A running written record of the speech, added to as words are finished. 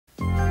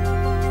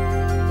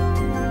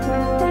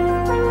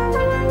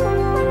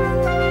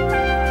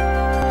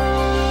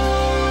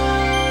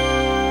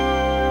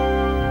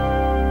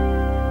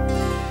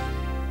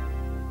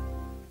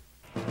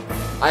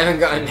I haven't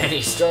gotten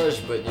any stars,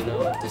 but you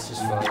know, this is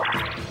fun.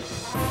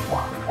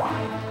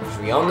 As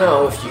we all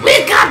know, if you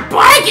We've got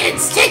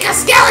bargains! Take a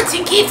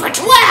skeleton key for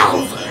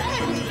 12!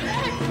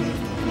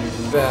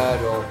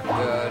 battle.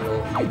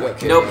 You got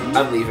kidding. Nope,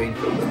 I'm leaving.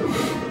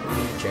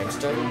 Chance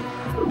time?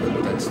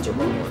 That's the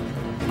wrong one.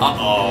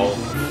 Uh-oh.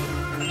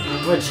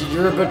 But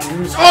you're about to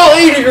lose all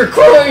 8 of your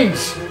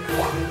coins!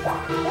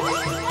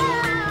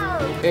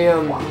 Hey,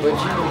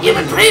 but You've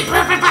been pretty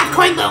perfect that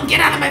coin loan. Get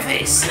out of my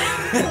face.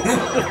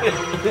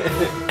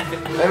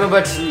 I'm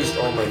about to lose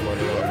all my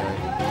money, aren't I?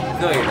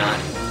 No, you're not.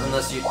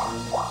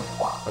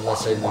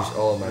 Unless I lose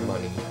all of my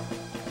money.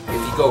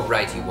 If you go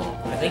right, you won't.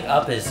 I think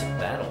up is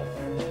battle.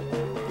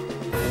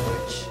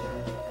 Which,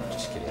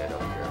 just kidding, I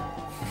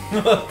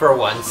don't care. For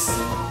once.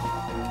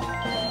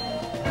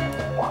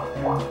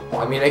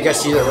 I mean, I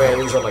guess either way I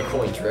lose all my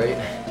coins, right?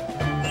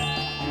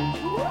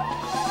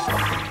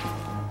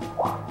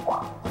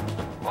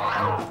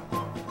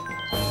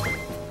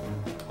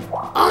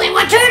 Only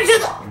one turn to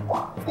the...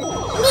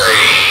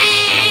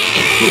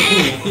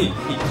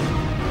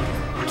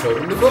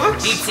 Totem the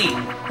box? Deep sea.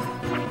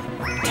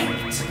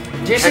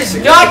 This is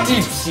not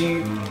deep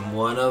sea!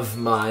 One of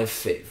my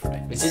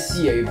favorites. It's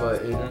the A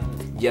button.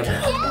 Yep.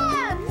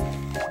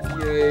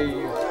 Yay.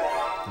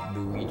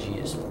 Luigi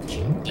is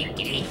king.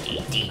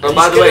 Oh,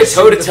 by the way,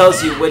 Toad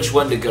tells you which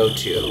one to go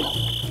to.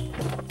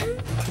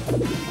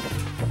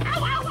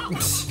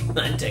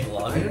 That'd take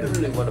long. I don't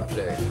really want to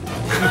play.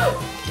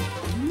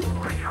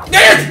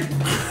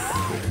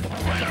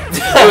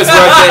 It was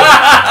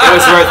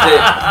worth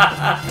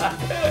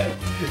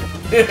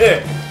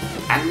it.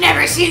 I've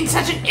never seen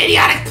such an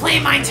idiotic play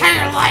in my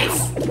entire life.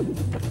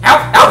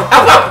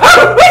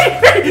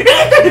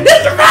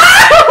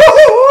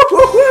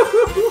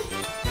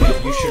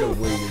 You should have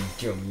waited,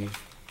 dummy.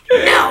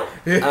 No.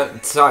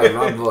 Sorry,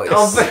 wrong voice.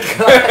 Oh my gosh.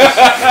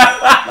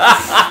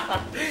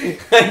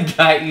 I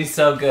got you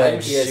so good.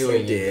 I'm Yes,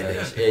 suing you did.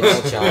 guys.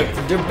 It's time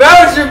for the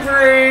Bowser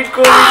Parade!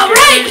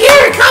 Alright,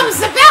 here comes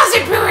the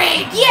Bowser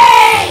Parade!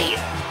 Yay!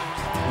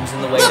 Who's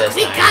in the way Look, this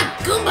we time? got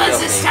Goombas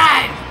this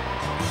time!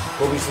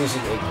 Bobby's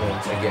losing 8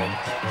 points again.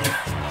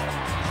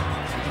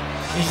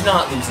 He's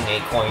not losing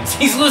 8 coins.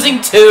 He's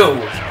losing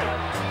 2!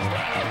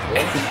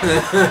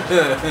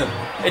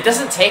 It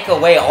doesn't take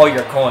away all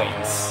your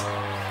coins.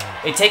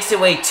 It takes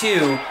away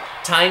 2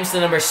 times the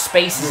number of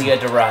spaces you had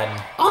to run.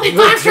 Only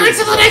 5 turns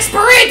to the next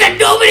parade that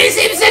nobody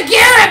seems to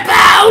care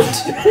about!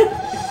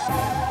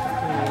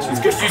 It's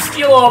because you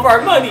steal all of our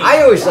money!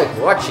 I always like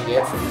watching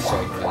it from the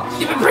sidelines.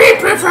 You've been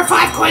pre-approved for a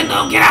 5 coin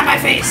loan. Get out of my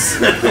face!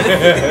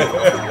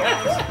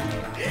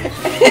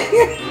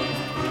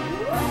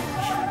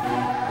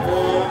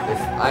 If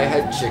I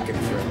had chicken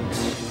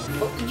friends.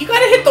 You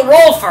gotta hit the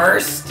roll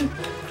first!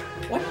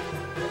 What?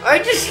 I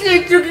just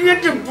like looking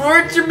at the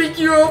board to make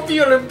you all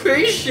feel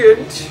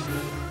impatient.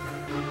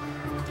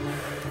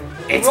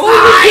 It's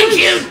behind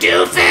you,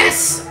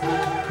 doofus!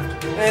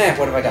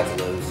 What have I got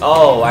to lose?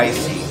 Oh, I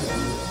see.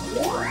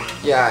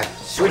 Yeah,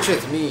 switch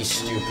with me,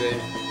 stupid.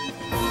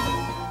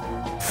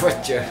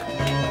 What the?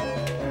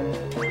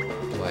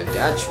 Well,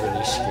 that's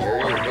really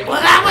scary.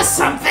 Well, that was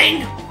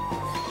something!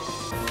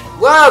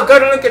 Wow,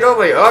 gotta look at all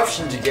my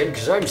options again,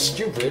 because I'm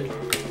stupid.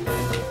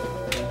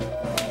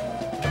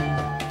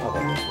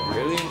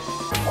 Really?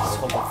 Just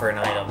hoping for an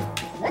item.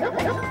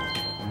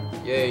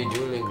 Yay,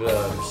 dueling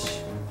gloves.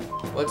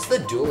 What's the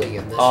dueling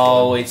in this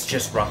Oh, one? it's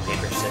just rock,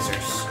 paper,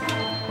 scissors.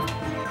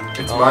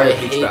 It's Oh, Mario I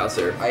Peach hate-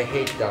 Bowser. I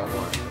hate that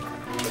one.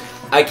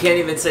 I can't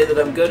even say that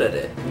I'm good at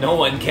it. No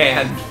one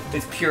can.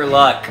 It's pure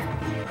luck.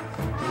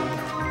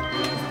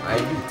 I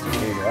beat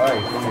the AI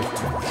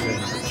 50%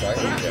 of the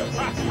time that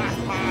one.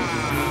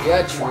 Yeah,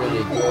 it's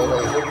really good. I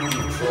hope you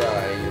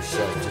try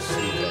yourself to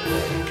see that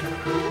way.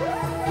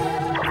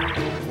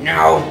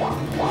 No!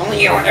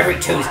 Only you every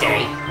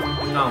Tuesday.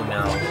 Oh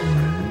no.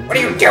 What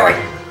are you doing?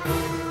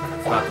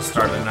 It's about to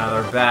start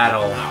another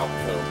battle.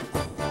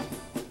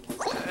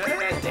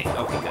 Okay,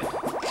 good.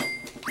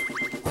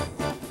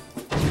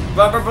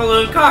 Rubber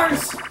balloon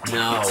cars?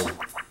 No.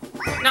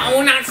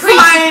 No, not crazy!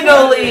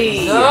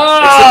 Finally! No!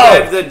 Except I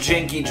have the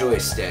janky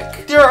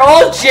joystick. They're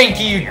all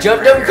janky, you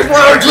dum-dum.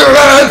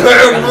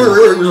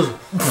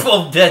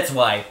 Oh, that's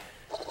why.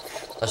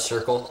 A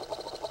circle.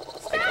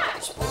 I got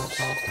this place.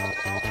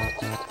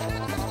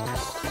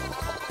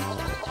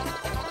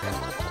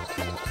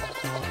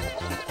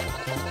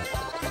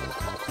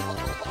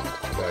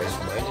 Guys,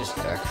 mine is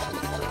actually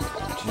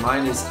perfect.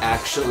 Mine is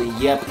actually,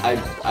 yep,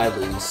 I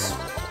lose.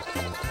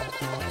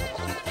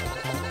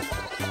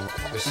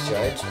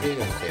 Besides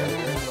being a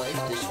failure in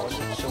life, this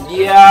wasn't so good.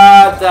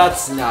 Yeah,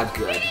 that's not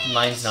good.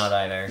 Mine's not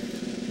either.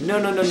 No,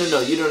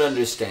 you don't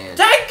understand.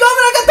 Dadgummit,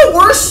 I got the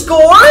worst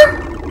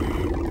score!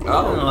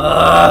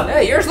 Oh.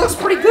 Hey, yours looks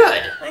pretty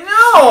good. I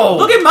know!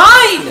 Look at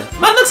mine!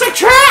 Mine looks like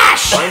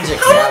trash! Mine's a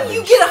How cabbage. did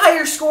you get a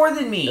higher score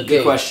than me? Okay,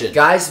 Good question.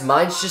 Guys,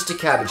 mine's just a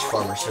cabbage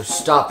farmer, so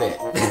stop it.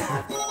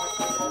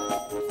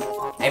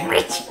 I'm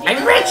rich!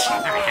 I'm rich!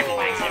 I'm a happy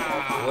myself.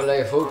 but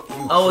I hope you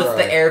Oh, try.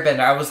 it's the airbender.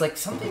 I was like,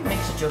 something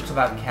makes a joke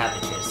about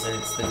cabbages, and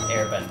it's the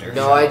airbender.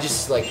 No, I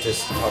just like to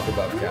talk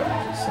about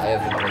cabbages. I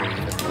haven't really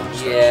even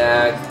watched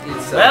Yeah,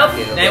 it's Well,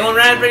 anyone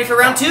ready for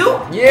round 2?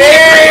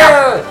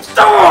 Yeah!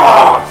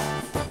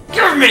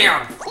 Give me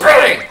a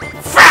big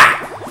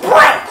fat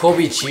break!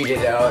 Colby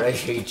cheated out. I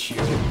hate you.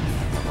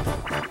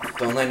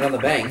 Don't land on the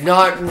bank.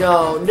 No!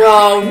 No!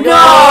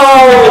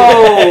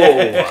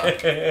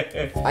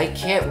 I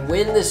can't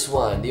win this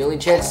one. The only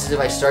chance is if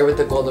I start with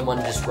the golden one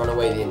and just run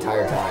away the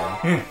entire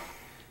time.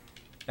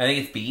 I think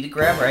it's B to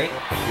grab, right?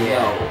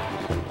 Yeah.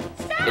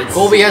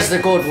 Colby has the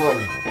gold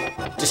one.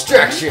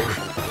 Distraction.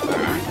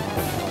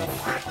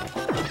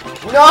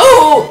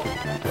 No!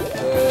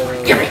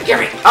 Give me!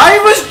 I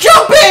was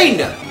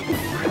jumping!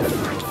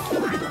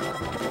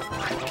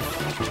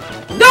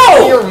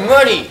 No! Your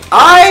money!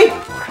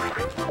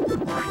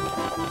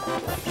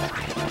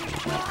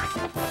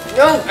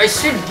 No, I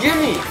said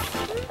gimme!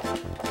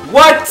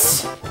 What?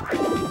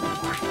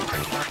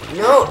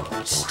 No,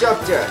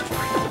 stop that.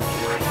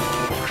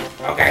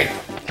 Okay.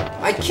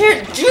 I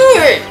can't do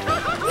it!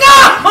 No!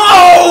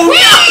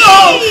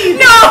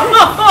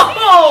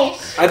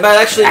 I might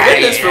actually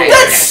win this for once.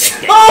 That's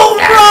so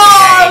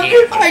wrong!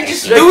 I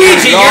just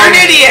Luigi, you're an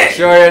idiot!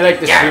 Sorry, I like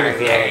the shooting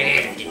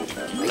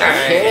I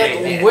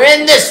can't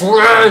win this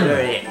one!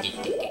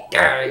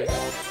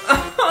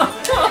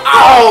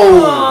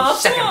 Oh!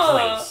 Second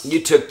place. You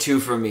took 2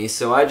 from me,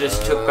 so I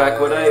just took back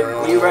what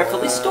you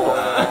rightfully stole.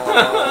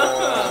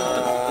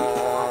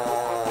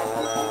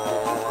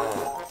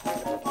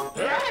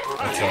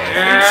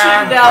 You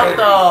cheated out,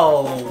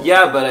 though.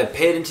 Yeah, but I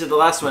paid into the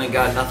last one and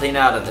got nothing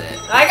out of it.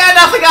 I got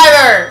nothing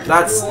either.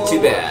 That's too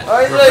bad.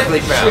 I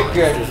like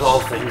chicken. All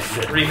things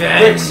should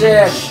Revenge.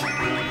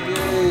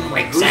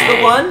 Quicksand. Who's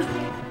the one?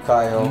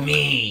 Kyle.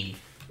 Me.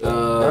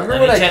 Remember Let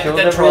when me I check killed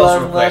the controls real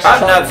everyone quick. last I'm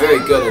time? not very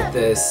good at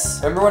this.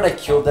 Remember when I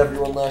killed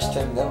everyone last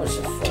time? That was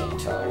a funny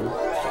time.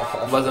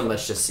 Wasn't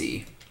much to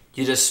see.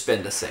 You just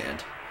spin the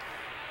sand.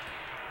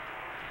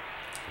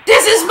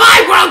 This is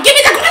my world. Give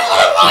me the.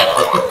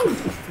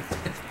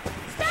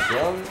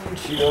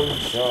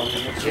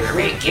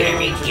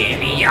 Give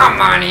me your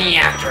money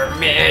after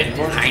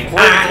midnight.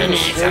 I need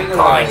some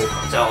coins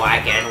so I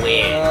can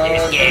win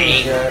this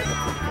game.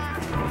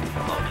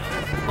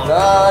 Oh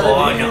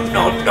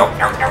no!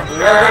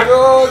 Go,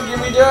 give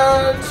me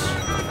that!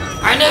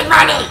 I need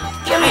money.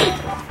 Give me.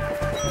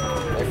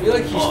 I feel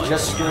like he's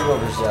just screwing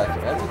over Zach.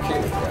 I'm okay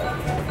with that.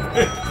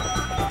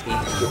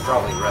 You're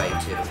probably right,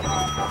 too.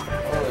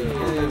 Oh,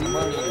 yeah,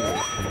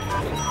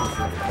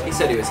 money. He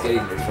said he was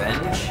getting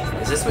revenge.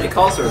 Is this what he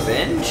calls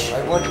revenge?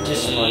 I want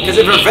this money. Because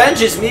if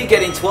revenge is me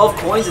getting 12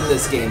 coins in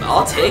this game,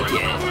 I'll take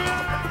it.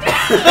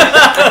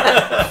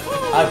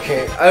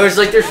 Okay, I was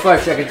like, there's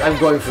 5 seconds. I'm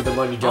going for the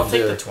money I'll jump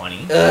take there. the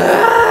 20.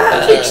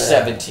 I'll take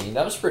 17.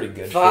 That was pretty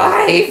good.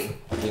 5.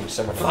 Being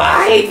someone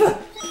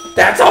 5.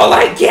 That's all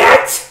I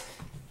get.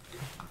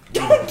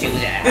 Don't do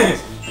that.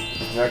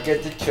 Not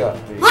get the chop,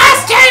 baby.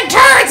 Last 10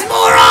 turns,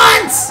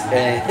 morons.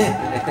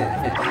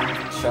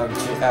 Chop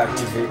to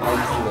activate my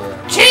flare.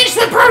 Change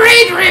the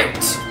parade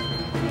route.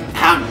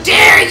 How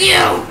dare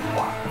you?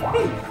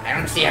 I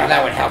don't see how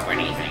that would help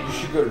anything. You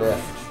should go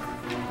left.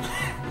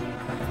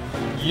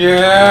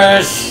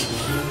 Yes!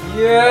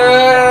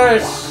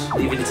 Yes!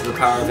 Leave it to the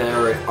power of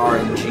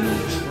RNG.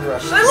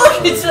 Trust I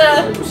look, it's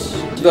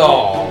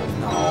No,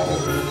 no.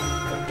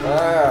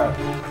 Ah,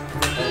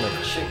 I'm a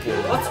chicken.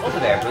 What's over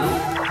there, Boo?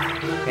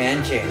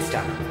 And chance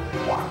time.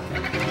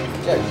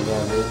 Yeah, you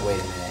know me.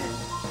 Wait a minute.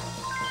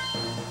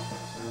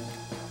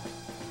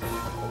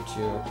 Don't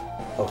you?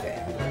 Okay.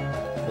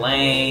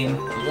 Lame. You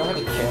know how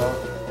to count?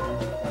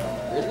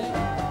 Really?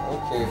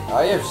 Okay. I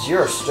have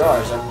 0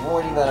 stars. I'm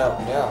pointing that out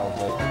now,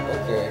 but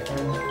okay. You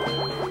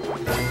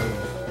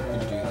can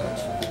do that.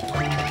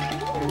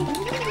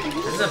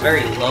 This is a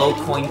very low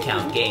coin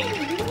count game. It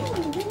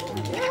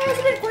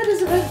hasn't been quite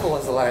as eventful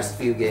as the last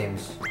few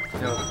games.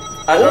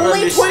 I don't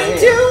Only understand.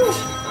 22?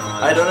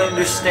 I don't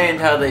understand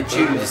how they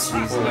choose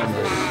these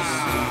numbers.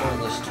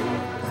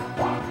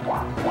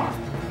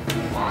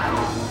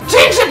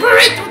 Change the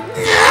parade.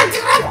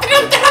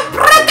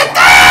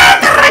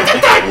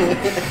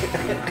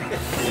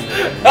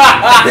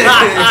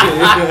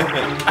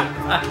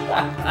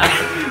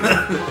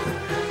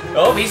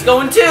 Oh, he's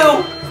going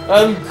too.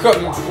 I'm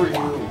coming for you.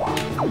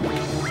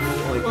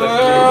 Only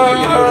question is,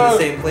 you go to the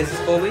same place as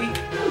Colby?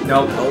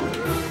 Nope.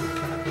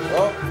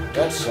 Oh,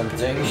 that's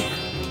something.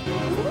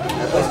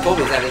 That place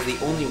Colby's at is the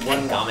only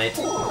one Gummit. I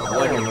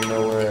don't even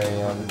know where I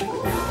am.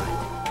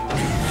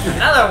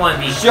 Another one,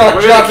 me. Shot,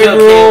 We're drop, gonna and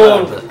kill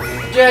roll! Caleb.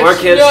 That's Or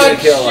kid's not gonna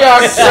kill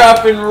us. shot,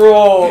 drop, and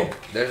roll!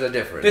 There's a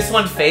difference. This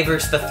one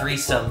favors the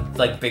threesome,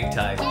 like, big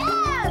time.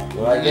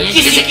 Well, I guess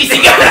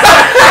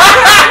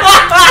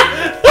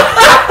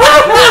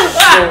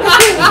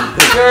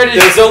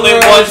There's only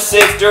one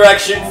safe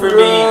direction for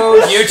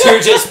me. You two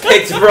just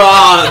picked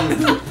wrong.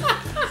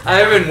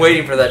 I've been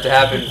waiting for that to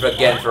happen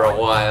again for a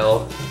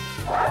while.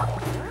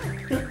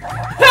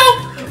 Help!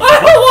 I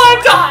don't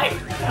want to die!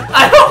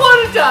 I don't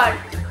want to die!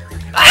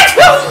 I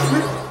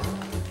don't!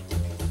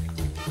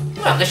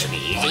 this should be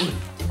easy.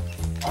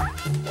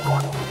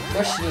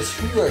 Question is,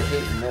 who do I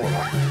hate more?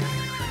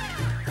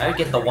 I would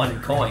get the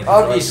 1 coin.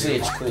 Obviously,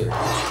 it's clear.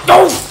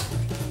 No!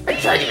 I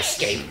tried to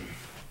escape.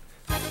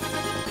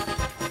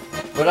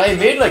 But I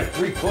made like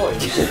 3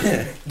 coins.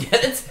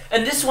 Yeah,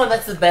 and this one,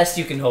 that's the best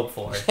you can hope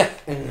for.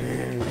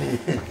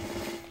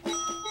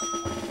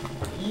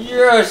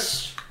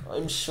 Yes!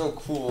 I'm so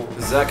cool.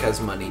 Zak has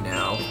money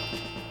now.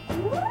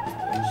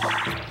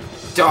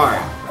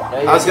 Darn.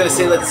 I was gonna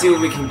say, let's see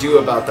what we can do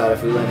about that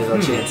if we landed on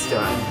chance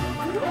time.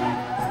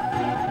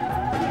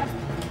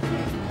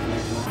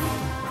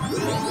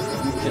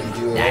 You can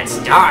do it. That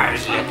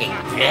star's looking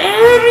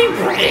very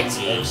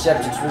pretty.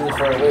 Except it's really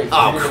far away.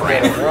 Oh, You're gonna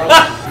crap. get it wrong.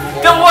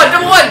 Double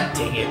one!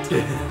 Dang it.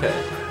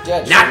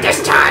 That's Not really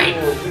this time.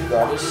 cool. You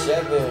got a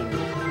 7.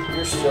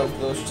 You're so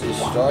close to the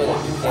star that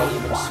you can't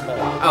even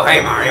smell. Oh,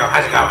 hey, Mario.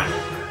 How's it going?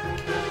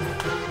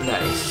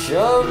 Nice.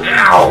 Chum,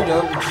 Ow.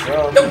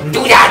 chum. Don't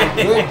do that!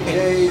 Good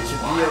day to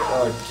be a...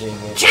 Oh, dang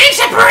it. Change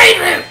the parade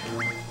route!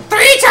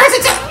 3 turns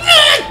into...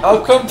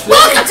 I'll come play.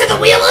 Welcome to the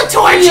Wheel of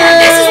Torture!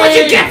 Yay! This is what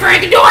you get for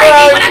ignoring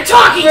me when I'm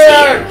talking to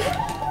you!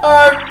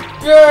 I'm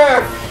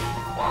back!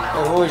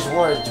 I've always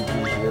wanted to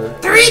be here.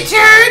 3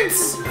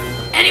 turns!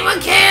 Anyone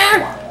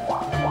care?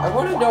 I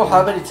want to know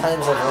how many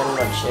times I've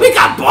landed on We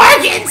shit. got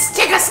bargains!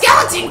 Take a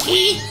skeleton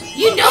key!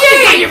 You know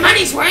you got your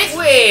money's worth!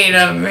 Wait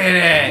a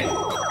minute.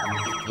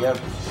 Yep,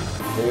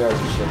 they are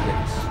the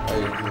chickens. I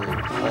agree.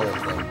 All of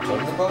them.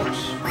 Turn the box?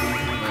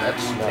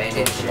 That's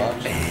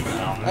not turn the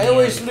box. I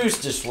always lose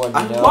this one, I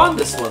you know. won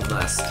this one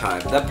last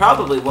time. That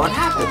probably won't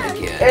happen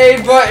again.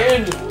 A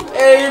button!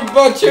 A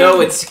button! No,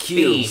 it's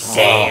Q.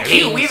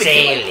 Sailing,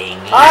 sailing.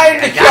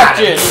 I'm the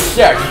captain!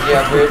 Yeah,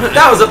 bitch.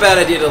 That was a bad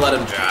idea to let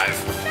him drive.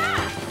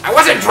 I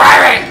wasn't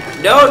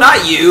driving! No,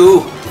 not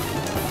you.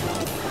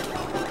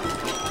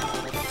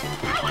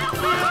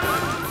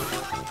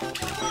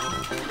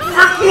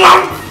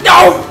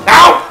 No!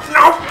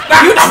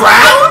 You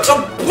drowned?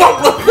 What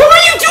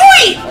were you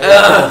doing? I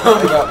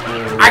got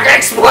moved. I can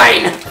explain!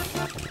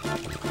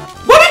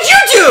 What did you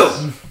do?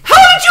 How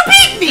did you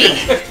beat me?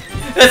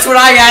 That's what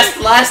I asked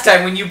last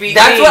time when you beat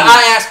That's me. what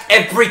I ask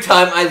every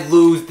time I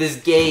lose this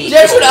game.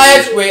 That's what I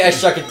asked. Wait, I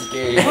suck at the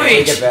game. I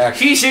take it back.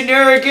 He's an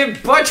arrogant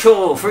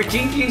butthole for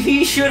thinking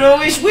he should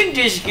always win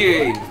this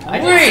game. I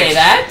didn't say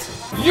that.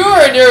 You're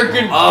an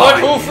arrogant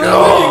butthole for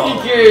no. winning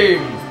the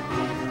game!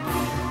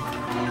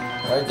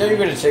 I thought you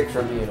were gonna take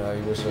from me, and I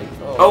was like,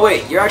 oh. Oh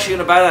wait, you're actually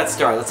gonna buy that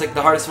star. That's like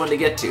the hardest one to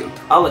get to.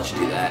 I'll let you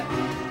do that.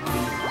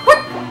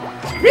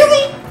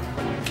 Really?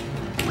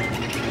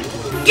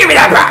 Give me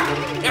that back!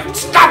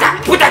 Stop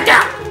that! Put that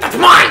down! That's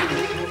mine!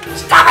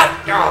 Stop it!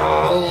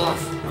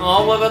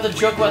 Oh, what about the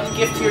joke about the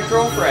gift to your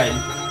girlfriend?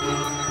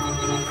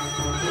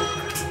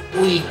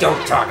 We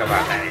don't talk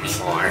about that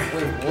anymore.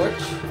 Wait, what?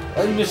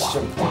 I missed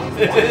something.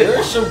 There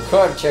are some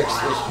context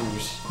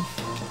issues.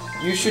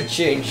 You should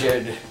change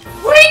it.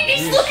 Wait,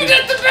 he's looking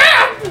at the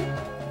map!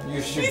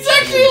 You should He's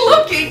change actually it.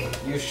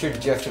 looking! You should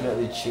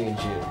definitely change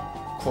it.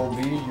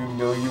 Colby, you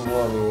know you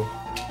want to.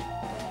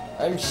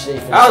 I'm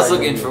safe. I was inside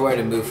looking of for you. where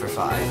to move for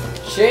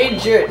 5.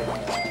 Change it!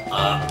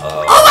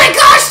 Oh my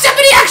gosh,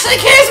 somebody actually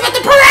cares about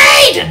the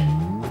parade!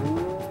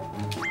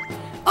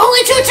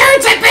 Only 2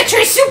 turns, I bet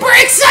you're super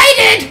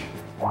excited!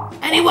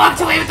 And he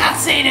walked away without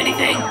saying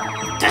anything.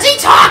 Does he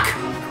talk?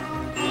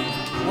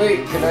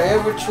 Wait, can I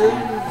have a turn?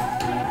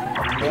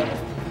 No.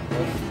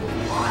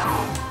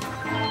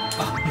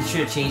 Oh, you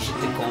should have changed it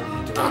to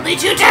Colby. Only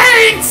 2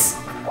 turns!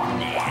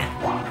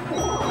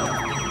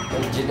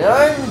 And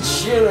I'm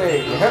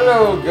chilling.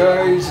 Hello,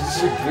 guys.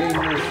 It's a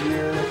gamer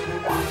here.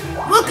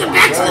 Welcome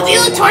back to the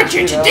Wheel of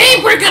Torture. Today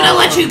we're gonna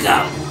let you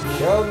go.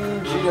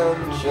 Chum, chum,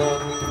 chum.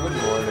 Good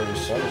morning,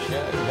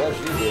 sunshine. How's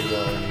your day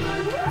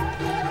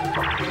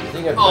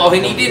going? Oh,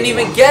 and he didn't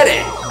even get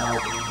it.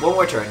 One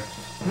more turn.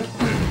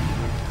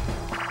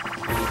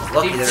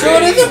 Lucky there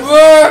Turn in is. the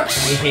box!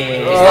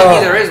 He's lucky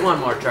there is one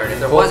more turn. If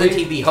there wasn't,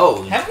 he'd be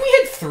hosed. Haven't we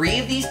had 3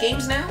 of these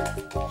games now?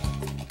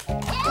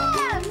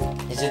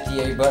 Is it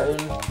the A button?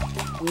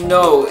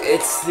 No,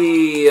 it's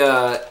the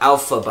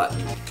alpha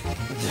button.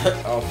 The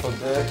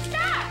alphabet?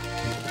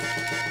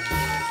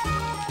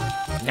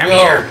 Come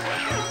here.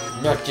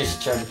 Not this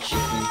time,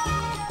 Chippy.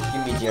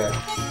 Give me that.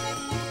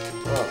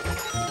 Oh.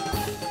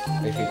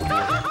 I hate you.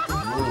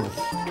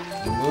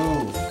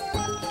 Move.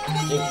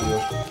 Thank you.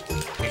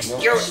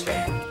 Excuse me.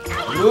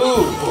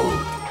 Move!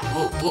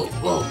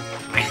 Whoa.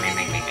 Mine.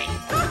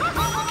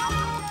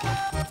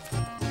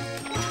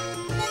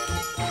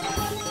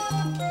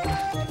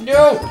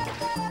 No!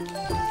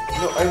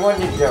 No, I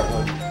wanted that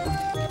one.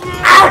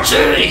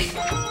 Ouchie!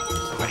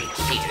 Somebody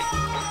cheated.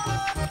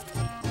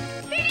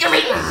 Give me.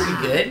 Pretty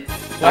good.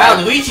 Wow,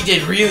 Luigi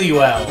did really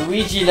well.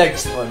 Luigi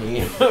likes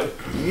money.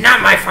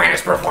 Not my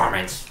finest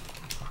performance.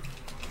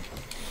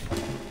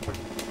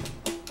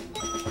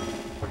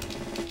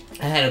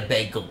 I had a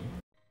bagel.